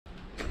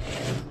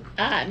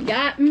I've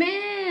got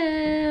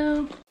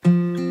mail.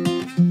 I'm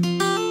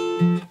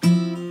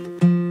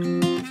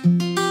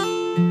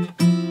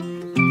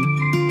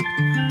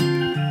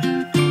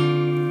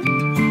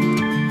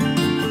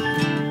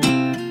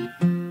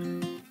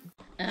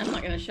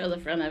not going to show the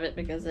front of it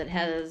because it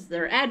has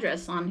their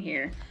address on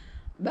here,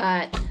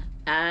 but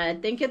I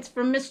think it's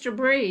from Mr.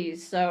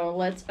 Breeze, so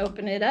let's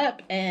open it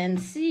up and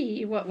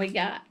see what we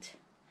got.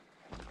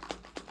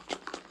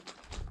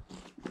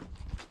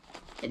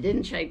 It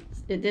didn't shake.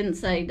 It didn't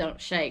say don't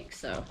shake,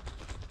 so.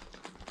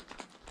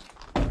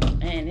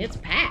 And it's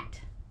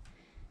packed.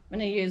 I'm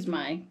going to use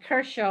my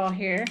Kershaw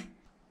here.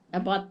 I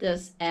bought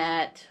this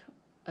at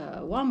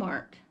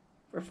Walmart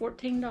for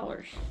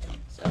 $14.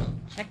 So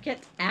check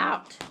it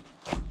out.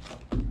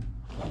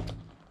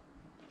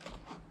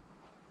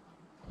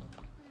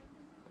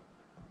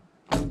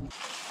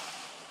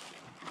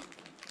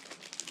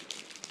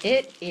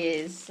 It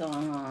is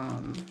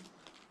some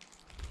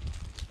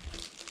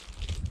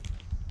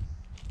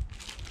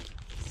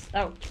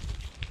oh,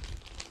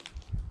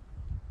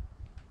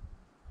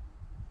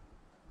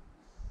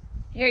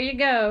 here you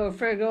go,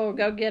 Frugal.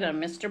 Go get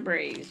them, Mr.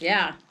 Breeze.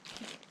 Yeah,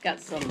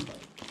 got some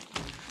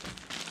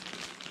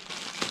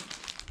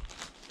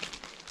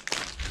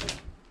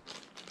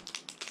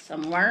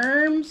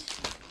worms.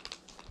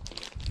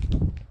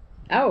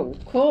 Oh,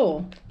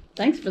 cool.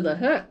 Thanks for the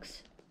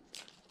hooks.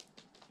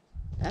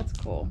 That's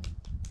cool.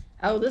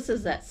 Oh, this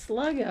is that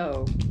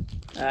Sluggo.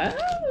 Oh.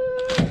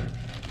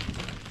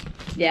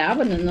 Yeah, I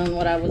wouldn't have known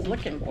what I was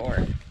looking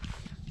for.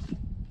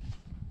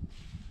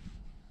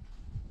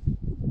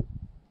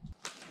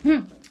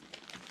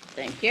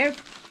 Thank you.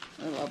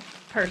 A little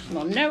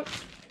personal note.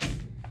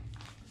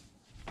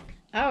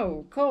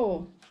 Oh,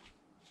 cool.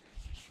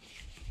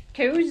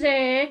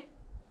 Koozie.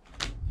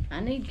 I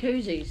need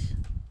koozies.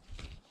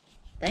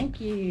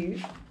 Thank you.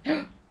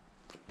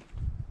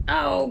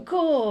 Oh,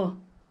 cool.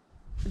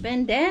 The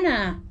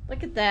bandana.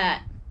 Look at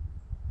that.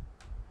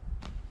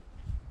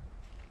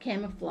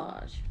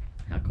 Camouflage.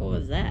 How cool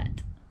is that?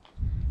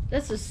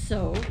 This is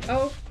so...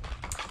 Oh.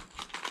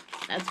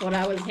 That's what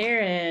I was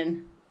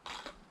hearing.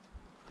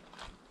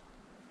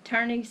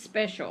 Tourney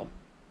special.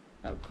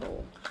 Oh,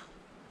 cool.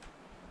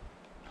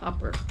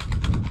 Popper.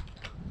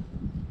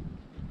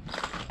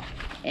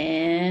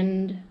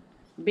 And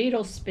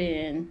beetle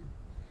spin.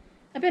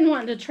 I've been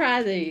wanting to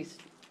try these.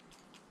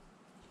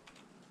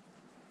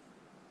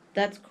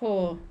 That's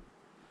cool.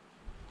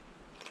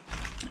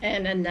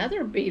 And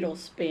another beetle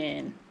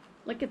spin.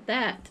 Look at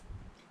that.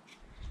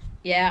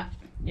 Yeah,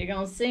 you're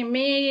gonna see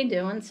me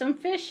doing some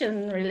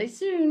fishing really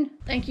soon.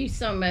 Thank you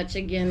so much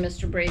again,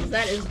 Mr. Breeze.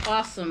 That is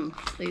awesome.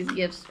 These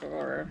gifts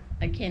are,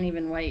 I can't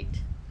even wait.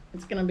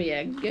 It's gonna be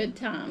a good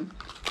time.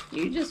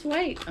 You just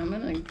wait. I'm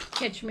gonna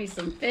catch me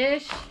some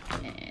fish,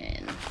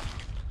 and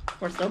of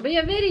course there'll be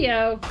a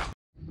video.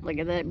 Look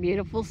at that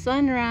beautiful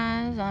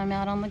sunrise. I'm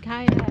out on the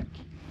kayak,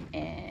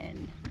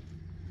 and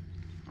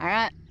all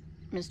right,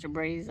 Mr.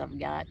 Breeze, I've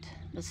got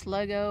the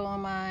Sluggo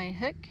on my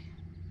hook,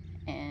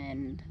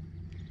 and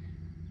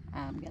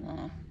I'm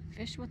gonna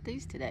fish with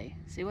these today.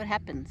 See what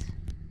happens.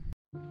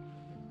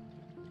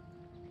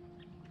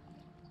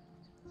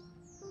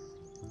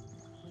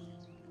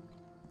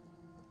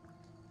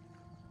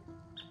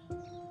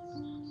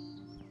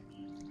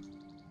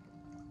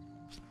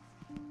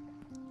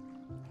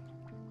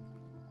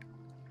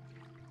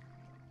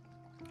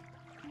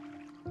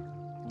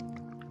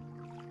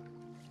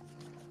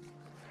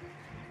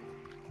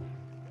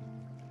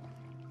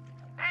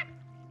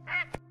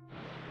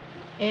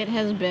 It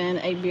has been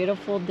a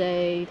beautiful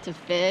day to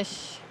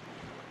fish,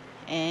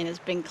 and it's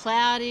been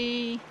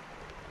cloudy,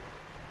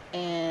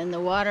 and the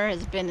water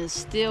has been as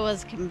still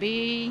as can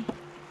be.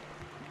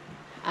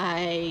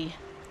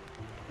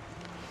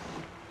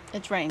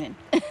 It's raining.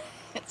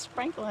 It's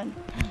sprinkling.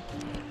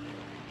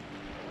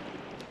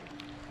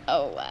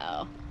 Oh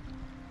wow.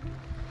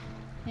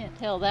 Can't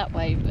tell that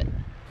way, but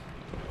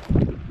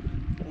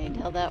can you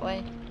tell that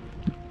way?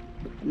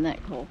 Isn't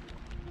that cool?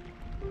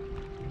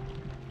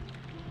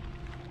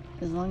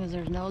 As long as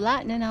there's no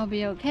lightning, I'll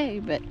be okay,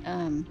 but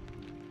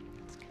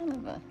it's kind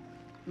of a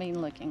mean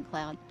looking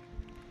cloud.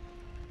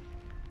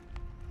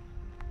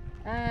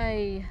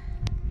 I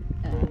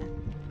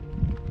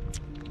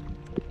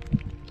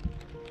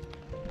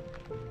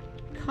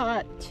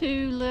caught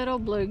 2 little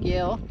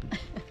bluegill.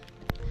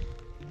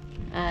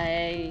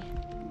 I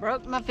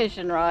broke my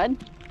fishing rod,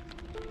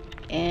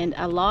 and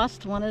I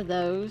lost one of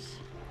those.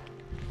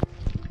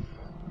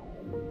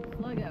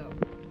 Sluggo.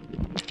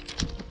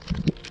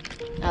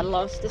 I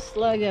lost a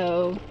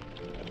Sluggo.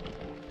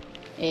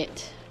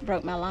 It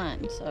broke my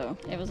line, so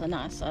it was a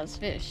nice sized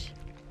fish.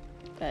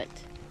 But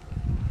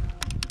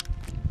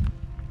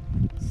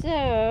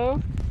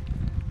so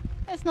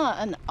it's not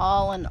an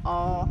all in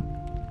all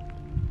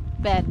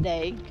bad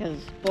day,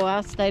 because boy,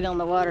 I stayed on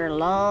the water a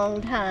long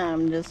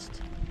time.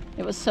 Just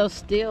it was so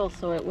still,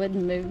 so it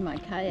wouldn't move my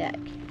kayak.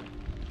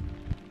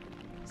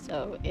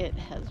 So it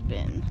has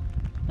been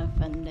a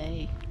fun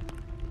day.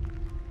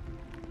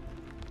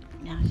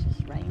 Now it's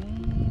just raining.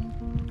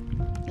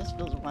 This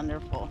feels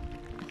wonderful.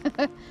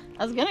 I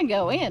was gonna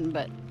go in,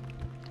 but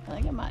I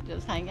think I might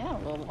just hang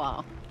out a little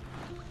while.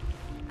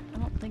 I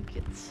don't think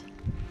it's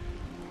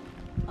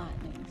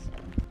lightning, so.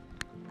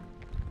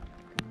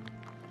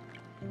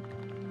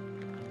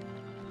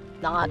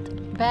 Not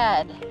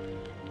bad.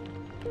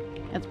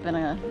 It's been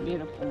a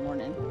beautiful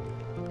morning.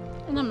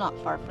 And I'm not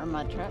far from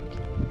my truck.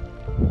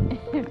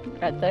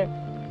 Right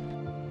there.